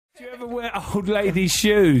Do you ever wear old ladies'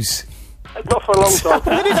 shoes? Not for a long time.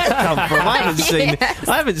 Where did that come from?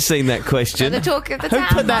 I haven't seen that question. The talk of the Who town.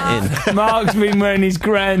 put that in? Mark's been wearing his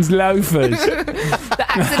grand's loafers. That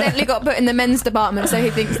accidentally got put in the men's department, so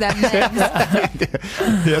he thinks they're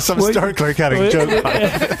men's. Yeah, some store clerk had a joke.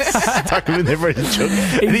 Stuck him in there for a joke.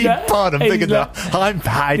 And he bought him thinking, I'm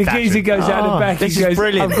high The geezer fashion. goes out the back. this He is goes,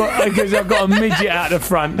 brilliant. I've got a midget out the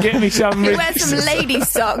front. Get me some. He wears some lady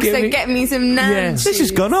socks, Get so me- get me some nan. This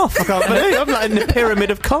has gone off. I can't believe I'm like in the pyramid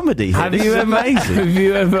of comedy here. Have This you is ever? amazing. Have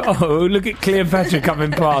you ever? Oh, look at Cleopatra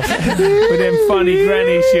coming past with them funny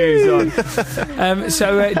granny shoes on.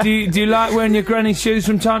 So, do you like wearing your granny shoes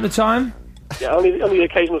from time to time? Yeah, only the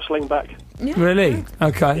occasional sling back. Really?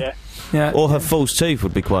 Okay. Yeah. Yeah. Or her false teeth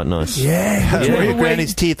would be quite nice. Yeah. Wear your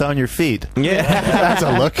granny's teeth on your feet. Yeah. That's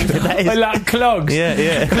a look. I like clogs.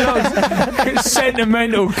 Yeah. Clogs.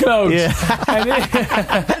 Sentimental clogs. Yeah. And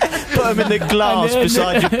then- Put them in the glass And then-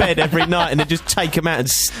 beside your bed every night and then just take them out and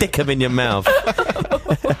stick them in your mouth.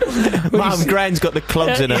 Mum, Gran's got the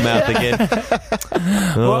clogs in her mouth again.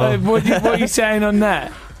 what are you saying on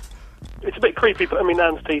that? It's a bit creepy putting my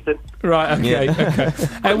nan's teeth in. Right. Okay. Yeah. Okay.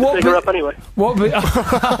 And Dig her up anyway.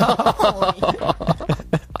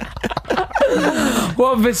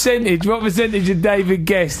 What percentage of David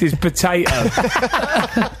Guest is potato?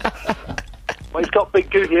 Well, he's got big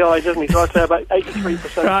googly eyes, hasn't he? So I'd say about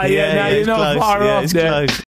 83%. Right, yeah, no, you're it's not close. far Yeah, off it's there. close.